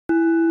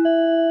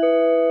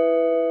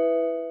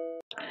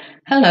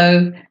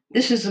Hello,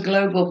 this is a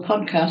global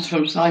podcast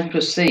from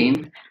Cyprus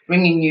Scene,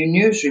 bringing you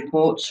news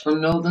reports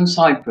from northern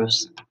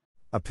Cyprus.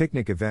 A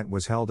picnic event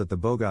was held at the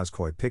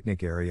Bogazkoy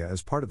picnic area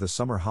as part of the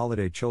Summer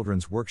Holiday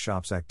Children's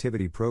Workshops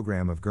activity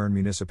program of Girn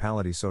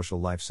Municipality Social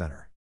Life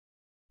Center.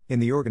 In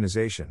the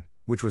organization,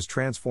 which was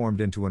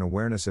transformed into an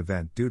awareness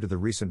event due to the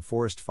recent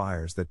forest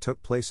fires that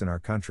took place in our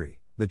country,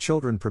 the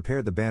children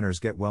prepared the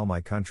banners "Get Well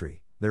My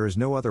Country," "There is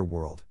no other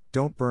world,"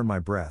 "Don't burn my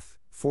breath,"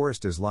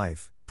 "Forest is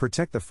life,"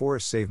 "Protect the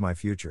forest, save my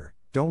future,"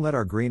 "Don't let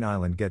our green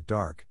island get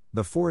dark,"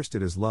 "The forest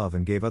it is love,"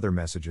 and gave other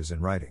messages in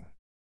writing.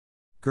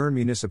 Girn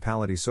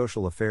Municipality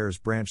Social Affairs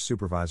Branch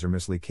Supervisor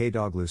Ms. Lee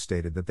Kdoglu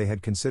stated that they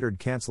had considered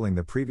cancelling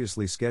the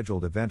previously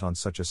scheduled event on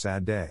such a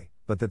sad day,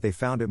 but that they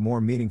found it more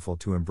meaningful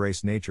to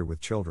embrace nature with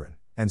children,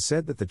 and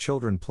said that the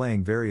children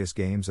playing various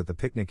games at the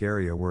picnic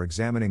area were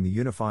examining the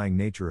unifying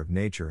nature of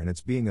nature and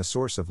its being a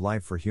source of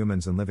life for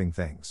humans and living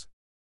things.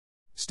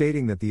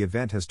 Stating that the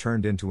event has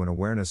turned into an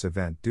awareness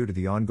event due to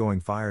the ongoing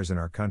fires in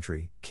our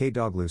country,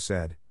 Kdoglu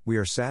said, "We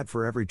are sad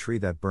for every tree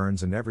that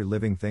burns and every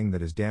living thing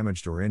that is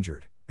damaged or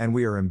injured, and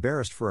we are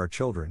embarrassed for our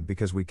children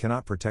because we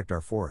cannot protect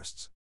our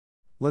forests.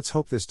 Let's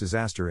hope this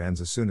disaster ends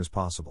as soon as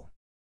possible.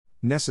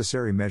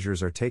 Necessary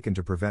measures are taken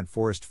to prevent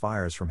forest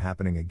fires from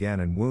happening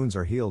again and wounds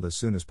are healed as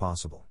soon as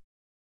possible."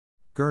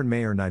 Girn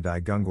Mayor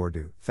Nidai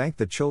Gungordu thanked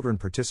the children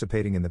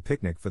participating in the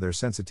picnic for their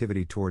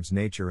sensitivity towards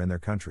nature and their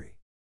country.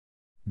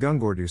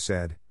 Gungordu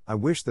said, "I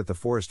wish that the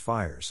forest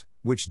fires,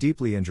 which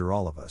deeply injure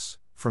all of us,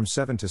 from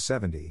 7 to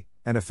 70,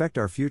 and affect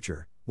our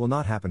future, will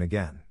not happen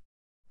again.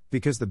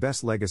 Because the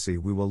best legacy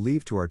we will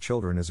leave to our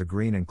children is a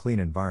green and clean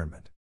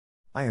environment.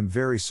 I am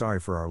very sorry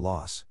for our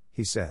loss,"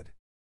 he said.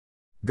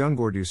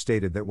 Gungordu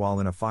stated that while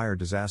in a fire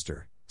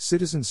disaster,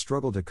 citizens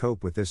struggle to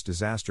cope with this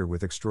disaster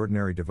with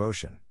extraordinary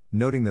devotion,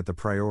 noting that the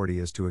priority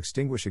is to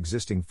extinguish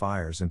existing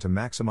fires and to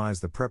maximize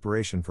the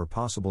preparation for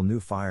possible new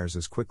fires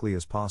as quickly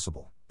as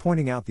possible,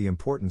 pointing out the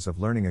importance of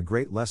learning a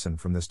great lesson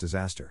from this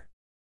disaster.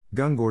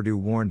 Gungordu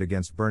warned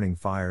against burning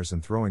fires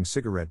and throwing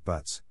cigarette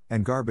butts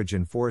and garbage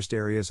in forest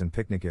areas and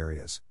picnic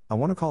areas. "I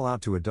want to call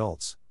out to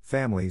adults,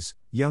 families,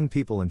 young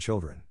people and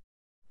children.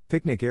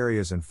 Picnic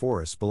areas and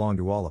forests belong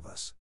to all of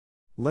us.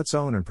 Let's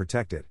own and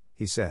protect it,"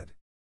 he said.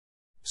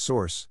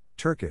 Source: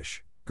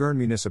 Turkish, Girn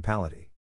Municipality.